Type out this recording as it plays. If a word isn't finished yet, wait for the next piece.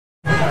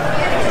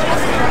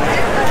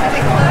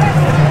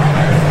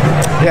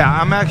Yeah,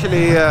 I'm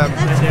actually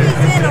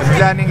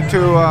planning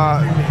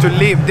to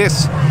leave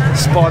this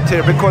spot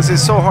here because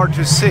it's so hard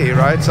to see,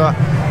 right? So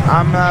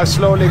I'm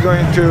slowly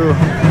going to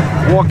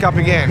walk up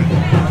again,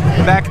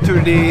 back to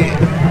the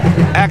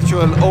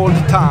actual old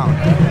town,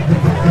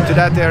 to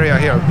that area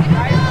here.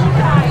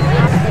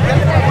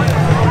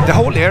 The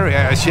whole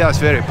area is just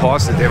very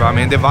positive. I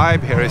mean, the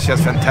vibe here is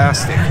just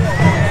fantastic.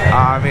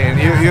 I mean,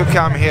 you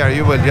come here,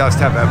 you will just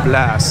have a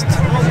blast.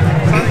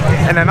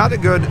 And another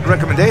good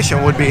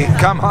recommendation would be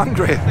come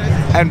hungry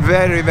and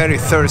very, very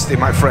thirsty,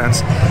 my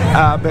friends,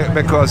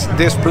 because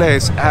this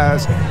place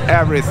has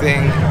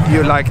everything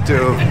you like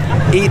to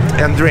eat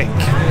and drink.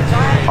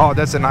 Oh,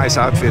 that's a nice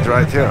outfit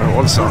right here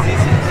also.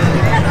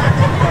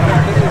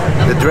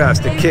 The dress,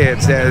 the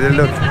kids, they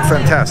look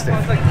fantastic.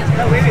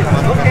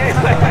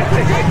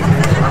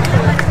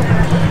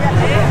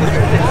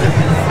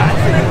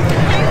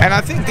 And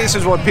I think this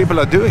is what people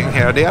are doing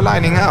here. They are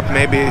lining up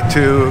maybe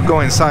to go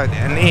inside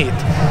and eat.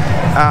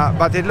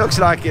 But it looks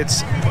like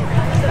it's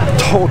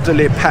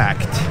totally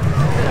packed.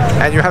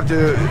 And you have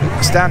to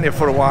stand there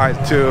for a while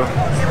to...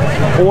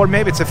 Or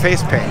maybe it's a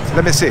face paint.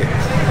 Let me see.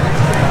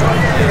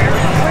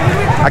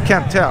 I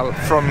can't tell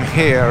from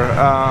here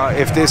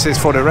if this is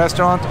for the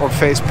restaurant or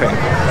face paint.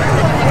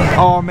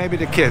 Oh, maybe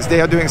the kids.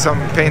 They are doing some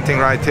painting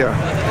right here.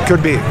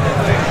 Could be.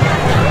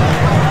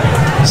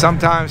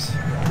 Sometimes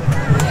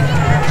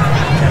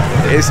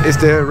it's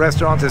the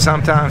restaurant and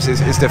sometimes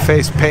it's the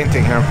face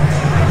painting here.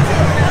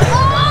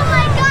 Oh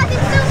my God,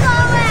 it's so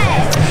far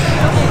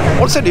away!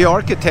 Also the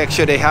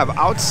architecture they have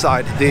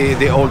outside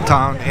the old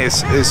town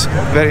is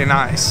very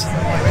nice.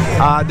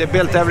 They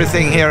built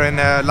everything here in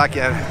like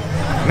a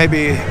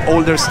maybe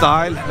older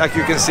style, like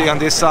you can see on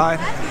this side.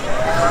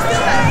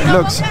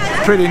 Looks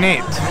pretty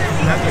neat,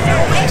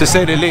 to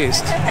say the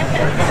least.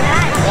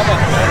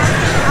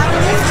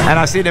 And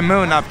I see the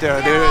moon up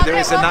there. There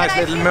is a nice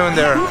little moon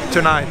there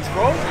tonight,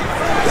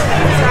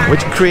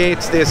 which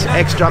creates this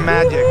extra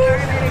magic.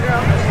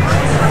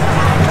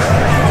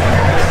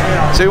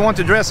 So you want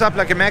to dress up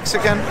like a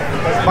Mexican,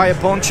 buy a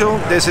poncho,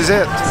 this is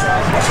it.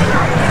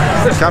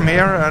 Come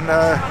here and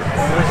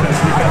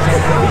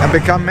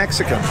become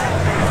Mexican.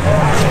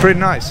 It's pretty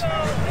nice.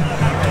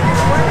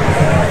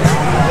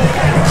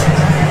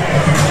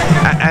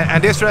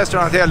 And this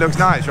restaurant here looks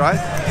nice, right?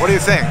 What do you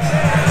think?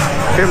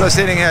 People are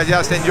sitting here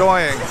just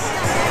enjoying.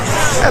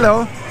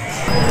 Hello.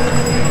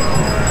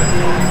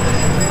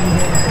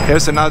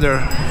 Here's another,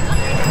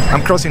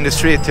 I'm crossing the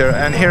street here,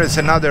 and here is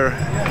another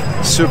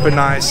super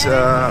nice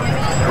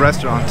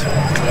restaurant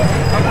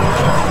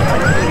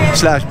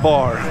slash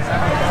bar.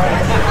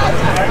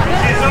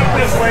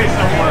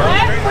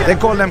 They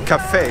call them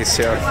cafes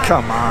here.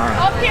 Come on.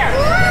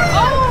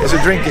 It's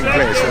a drinking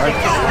place, right?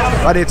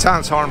 But it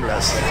sounds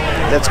harmless.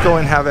 Let's go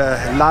and have a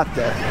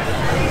latte.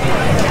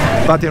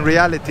 But in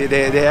reality,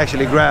 they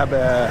actually grab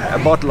a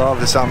bottle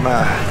of some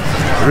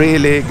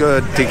really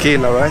good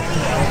tequila, right?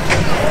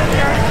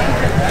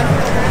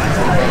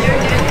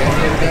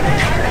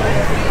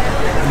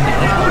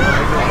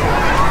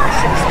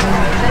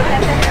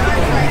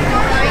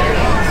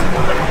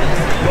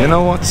 You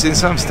know what?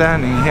 Since I'm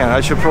standing here, I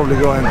should probably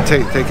go and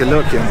take a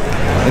look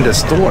in the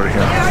store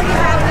here.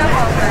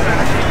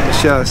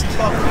 It's just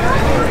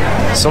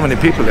so many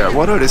people there.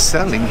 What are they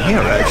selling here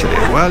actually?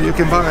 Well, you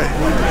can buy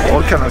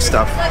all kind of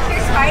stuff.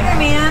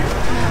 Spider-Man.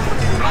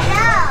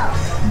 Hello.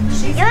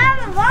 You have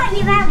a lot.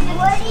 You have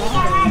Woody, you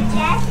have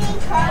Jesse,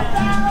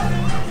 Coco.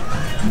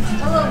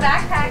 A little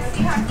backpack.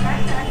 Seahawks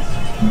backpack.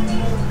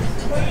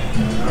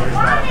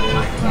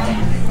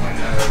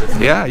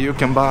 Yeah, you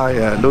can buy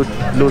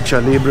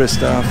Lucha Libre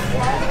stuff,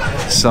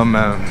 some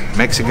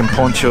Mexican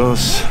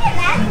ponchos,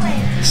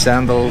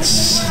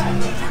 sandals,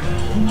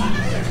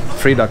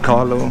 Frida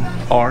Kahlo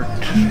art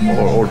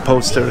or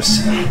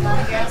posters.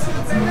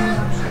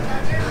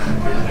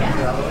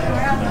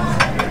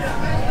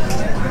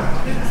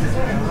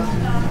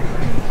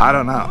 I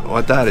don't know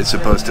what that is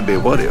supposed to be.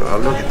 What do you? Oh,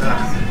 look at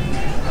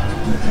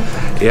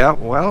that. Yeah,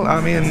 well, I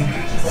mean,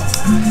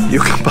 you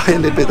can buy a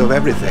little bit of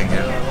everything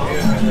here.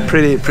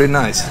 Pretty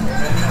nice.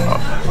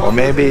 Or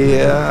maybe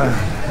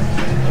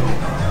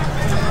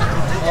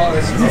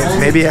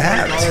maybe a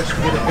hat.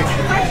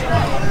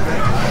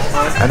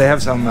 And they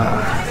have some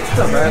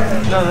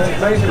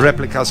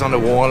replicas on the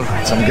wall,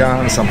 some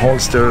guns, some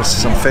holsters,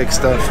 some fake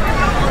stuff.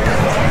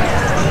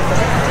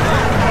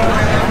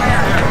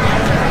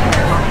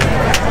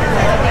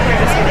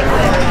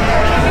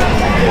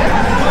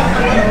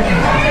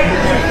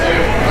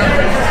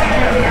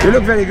 You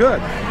look very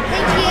good.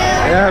 Thank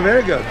you. Yeah,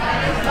 very good.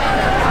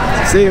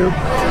 See you.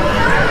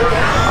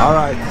 All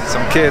right,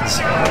 some kids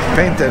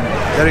painted.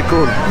 Very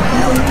cool.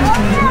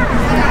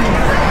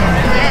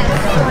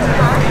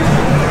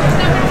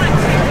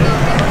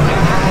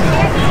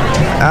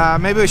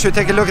 Maybe we should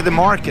take a look at the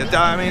market.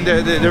 I mean,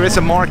 there is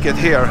a market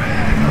here,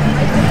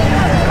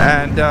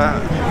 and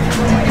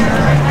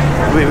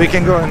we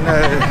can go and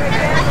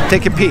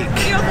take a peek.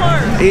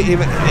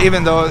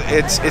 Even though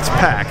it's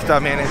packed, I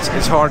mean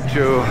it's hard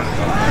to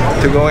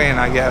go in,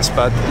 I guess.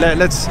 But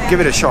let's give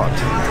it a shot.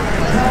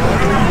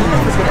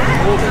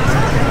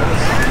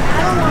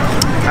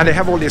 And they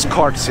have all these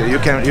carts here. You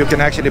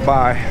can actually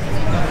buy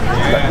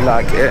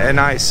like a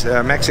nice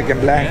Mexican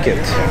blanket,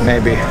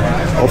 maybe,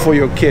 or for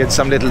your kids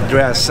some little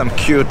dress, some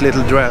cute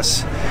little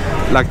dress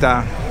like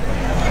that.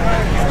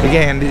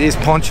 Again, these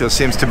ponchos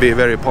seems to be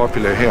very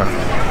popular here.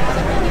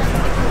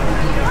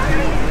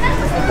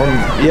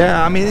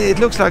 Yeah, I mean it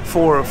looks like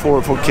for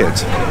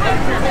kids,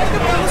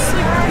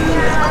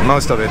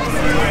 most of it.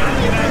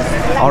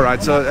 All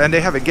right, so and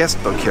they have a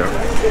guest book here.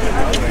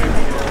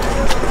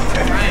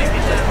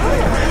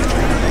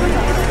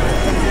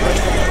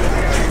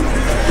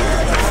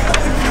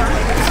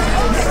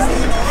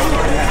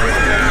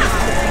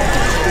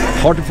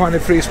 Hard to find a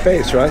free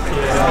space, right?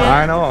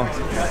 I know.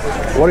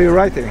 What are you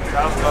writing?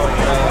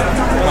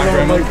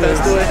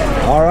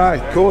 All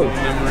right, cool.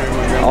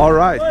 All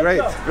right,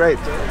 great.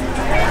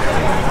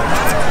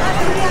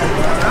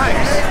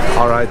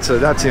 All right, so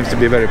that seems to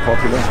be very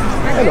popular.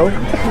 Hello.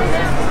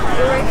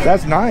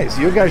 That's nice.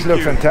 You guys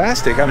look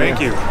fantastic. I mean,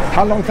 thank you.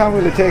 How long time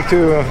will it take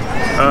to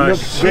look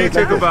It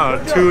took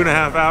about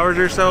 2.5 hours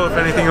or so, if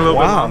anything a little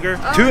bit longer.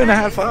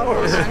 2.5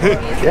 hours?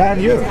 Yeah,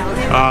 and you?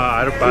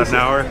 About an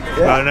hour. Yeah.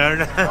 About an hour.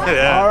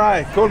 Yeah. All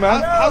right, cool,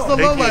 man. How's the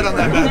low light on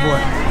that bad boy?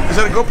 Is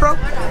that a GoPro?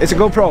 It's a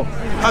GoPro.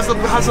 How's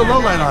the low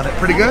light on it?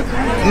 Pretty good?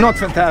 Not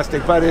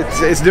fantastic, but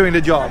it's doing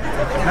the job.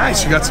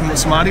 Nice. You got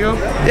some audio?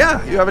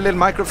 Yeah, you have a little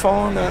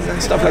microphone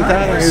and stuff like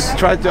that. And you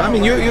try to. I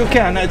mean, you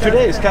can.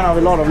 Today is kind of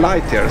a lot of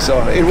light here,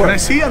 so it works. Can I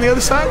see on the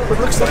other side what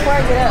it looks like? Oh,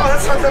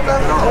 that's not that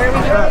bad at all.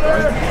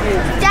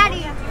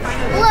 Daddy,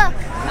 look.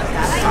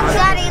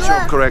 Daddy,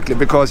 look. Correctly,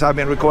 because I've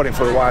been recording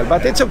for a while,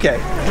 but it's okay.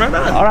 Right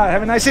on. All right,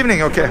 have a nice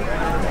evening. Okay.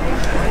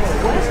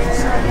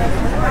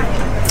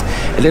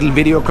 A little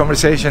video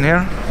conversation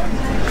here.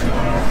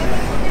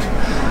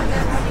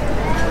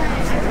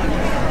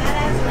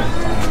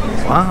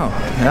 Wow,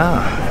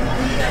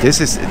 yeah. This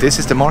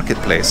is the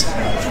marketplace.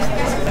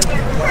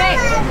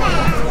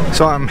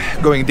 So I'm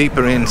going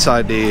deeper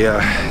inside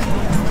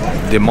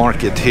the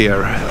market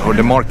here, or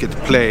the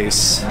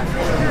marketplace.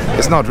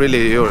 It's not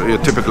really your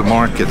typical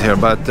market here,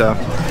 but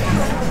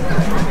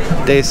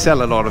they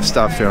sell a lot of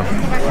stuff here.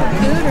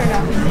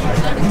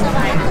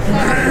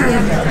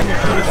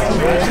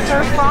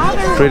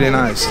 Pretty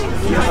nice.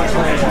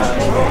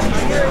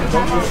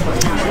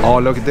 Oh,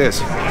 look at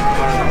this.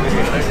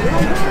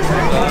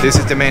 This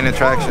is the main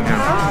attraction here.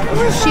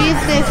 She's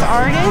this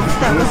artist.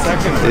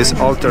 This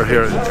altar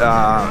here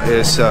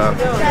is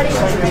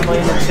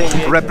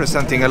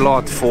representing a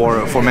lot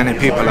for many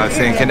people, I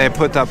think, and they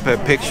put up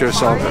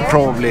pictures of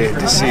probably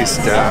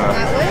deceased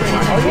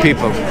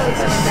people.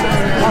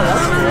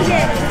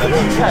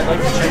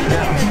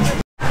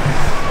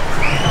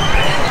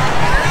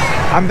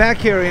 I'm back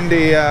here in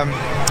the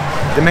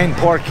main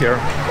park here,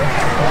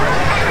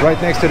 right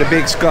next to the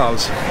big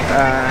skulls.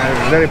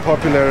 Very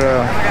popular,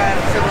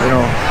 you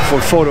know, for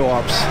photo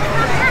ops.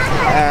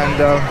 And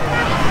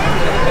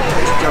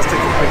just take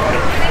a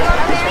picture.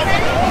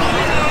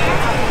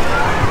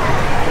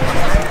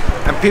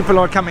 And people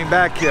are coming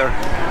back here,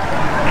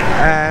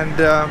 and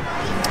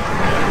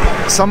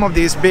some of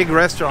these big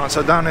restaurants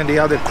are down in the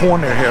other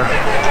corner here.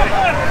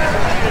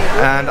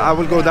 And I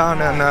will go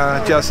down and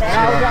just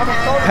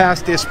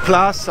past this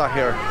plaza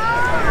here.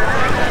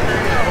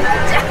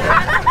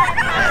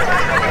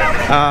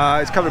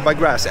 It's covered by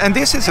grass, and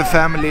this is a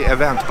family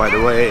event, by the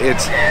way.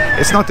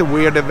 It's not a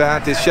weird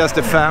event, it's just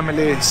a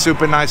family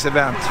super nice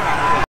event.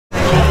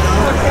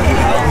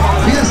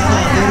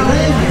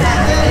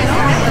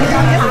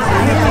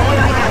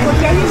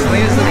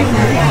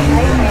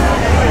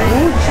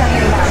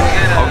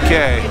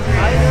 Okay,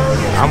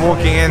 I'm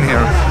walking in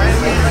here.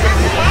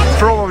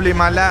 Probably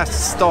my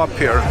last stop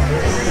here.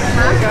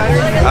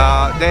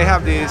 They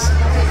have this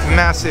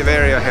massive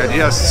area here,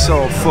 just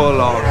so full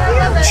of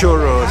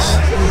churros,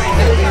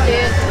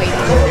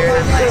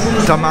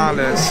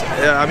 tamales,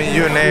 I mean,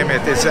 you name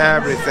it, it's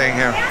everything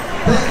here.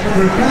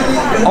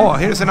 Oh,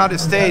 here's another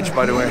stage,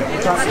 by the way.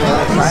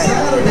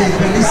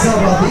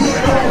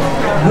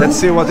 Let's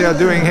see what they are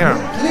doing here.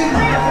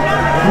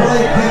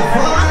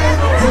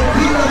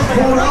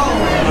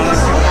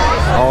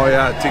 Oh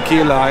yeah,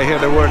 tequila, I hear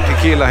the word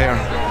tequila here.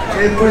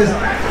 Pues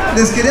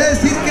les quería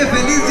decir que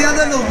feliz Día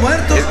de los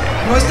Muertos.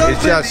 No estoy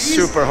It's just feliz,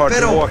 super hard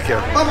to walk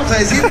here. Vamos a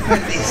decir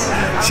feliz.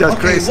 It's just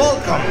Okay, crazy.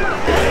 welcome.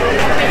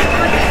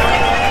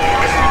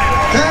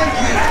 Thank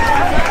you.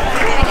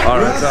 All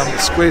right, so I'm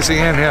squeezing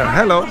in here.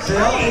 Hello. Se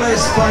habla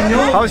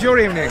español. How's your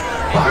evening?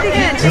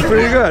 It's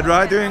pretty good,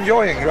 right? You're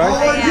enjoying, How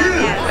right? are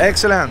you?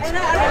 Excellent.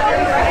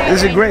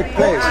 This is a great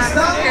place.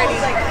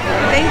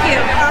 Thank you.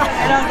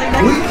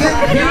 We can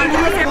hear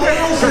you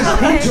todos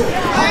escucho.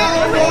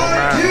 How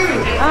are you?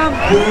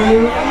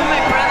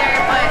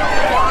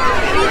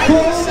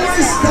 ¿Cómo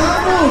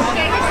estamos?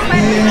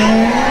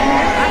 Bien.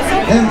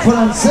 En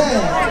francés.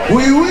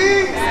 Oui,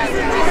 oui.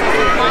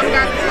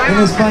 En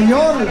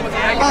español.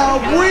 Ah,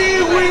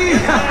 oui, oui.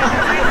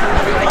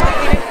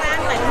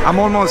 I'm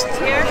almost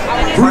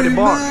by the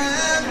bar.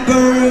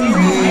 Remember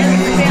me.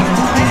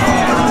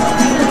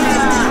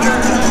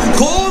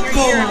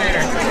 Coco.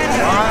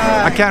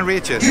 I can't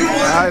reach it.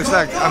 I'm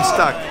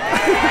stuck.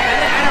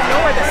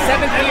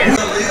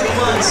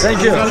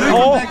 Thank you.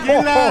 Oh,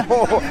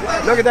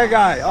 look at that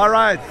guy. All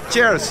right,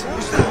 cheers.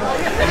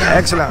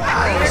 Excellent.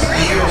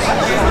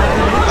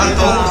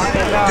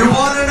 You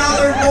want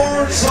another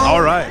more song?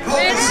 All right.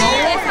 Coco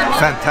song?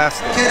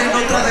 Fantastic. ¿Quieren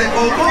otra de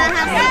Coco?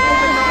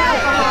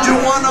 You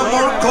want a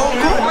more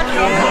Coco?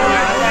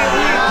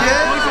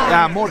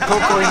 Yeah, more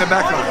cocoa in the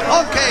background.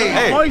 Okay.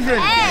 Hey,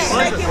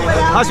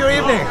 how's your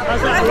evening?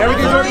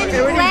 Everything's already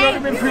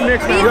been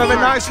pre-mixed. You have a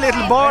nice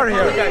little bar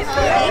here.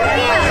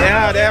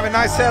 Yeah, they have a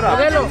nice setup.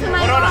 Thank you.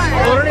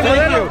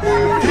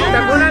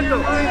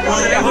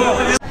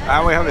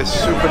 And we have a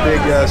super big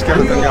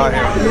skeleton guy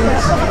here.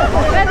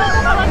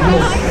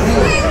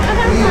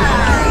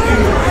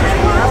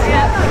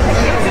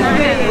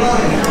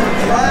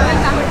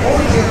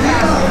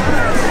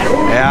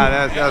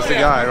 Yeah, that's the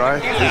guy,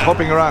 right? He's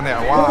hopping around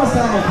there. Wow.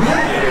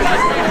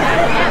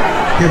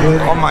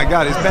 Oh my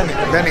God, he's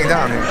bending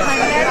down here.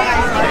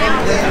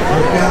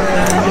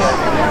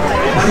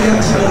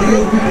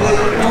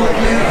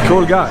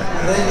 Cool guy.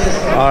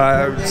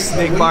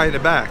 Sneak by in the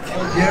back.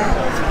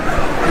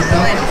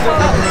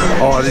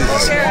 Oh,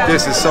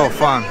 this is so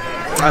fun.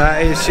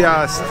 It's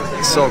just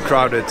so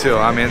crowded too.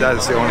 I mean,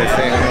 that's the only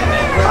thing.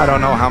 I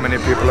don't know how many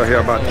people are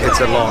here, but it's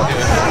a lot.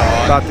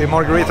 But the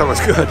margarita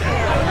was good.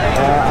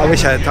 I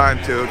wish I had time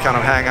to kind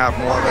of hang out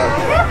more, but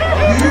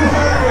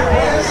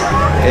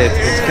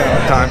it's kind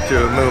of time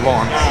to move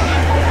on.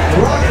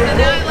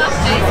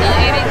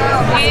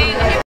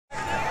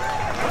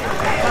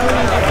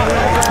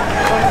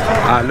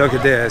 Look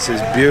at this,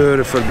 it's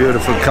beautiful,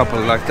 beautiful couple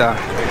like that.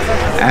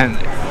 And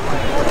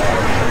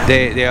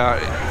they are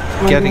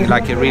getting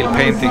like a real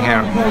painting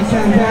here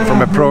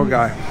from a pro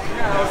guy.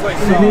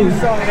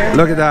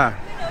 Look at that.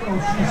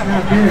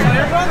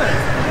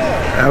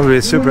 That would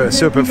be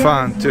super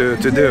fun to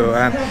do,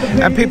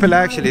 and people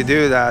actually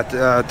do that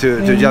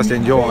to just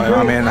enjoy.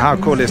 I mean, how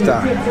cool is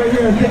that?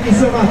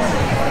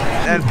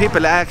 And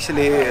people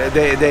actually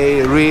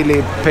they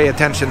really pay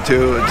attention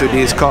to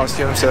these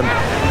costumes and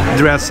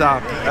dress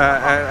up,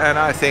 and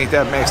I think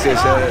that makes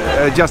this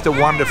just a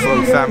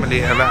wonderful family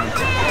event.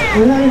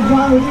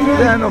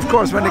 Then of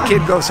course when the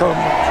kid goes home,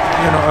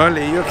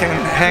 early, you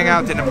can hang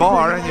out in a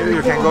bar and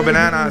you can go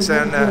bananas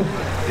and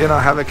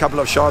have a couple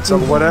of shots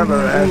of whatever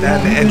and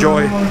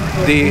enjoy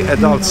the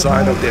adult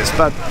side of this.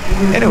 But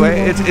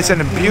anyway, it's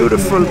in a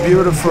beautiful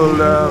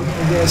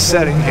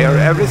setting here.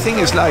 Everything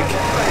is like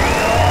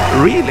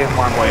real in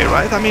one way,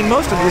 right? I mean,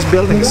 most of these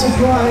buildings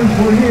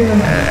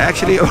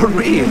actually are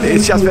real.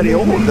 It's just very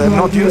old and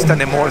not used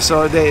anymore,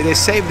 so they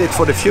saved it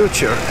for the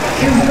future.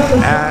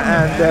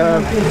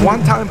 And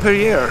one time per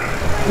year,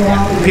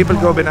 people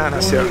go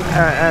bananas here,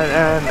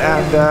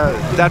 and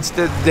that's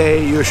the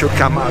day you should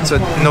come out. So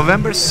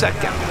November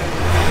 2nd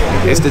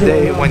is the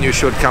day when you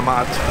should come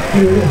out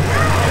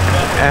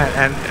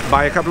and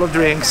buy a couple of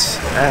drinks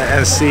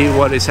and see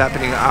what is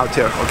happening out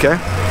here, okay?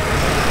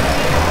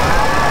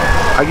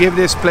 I give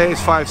this place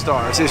 5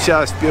 stars. It's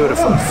just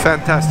beautiful,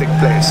 fantastic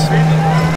place.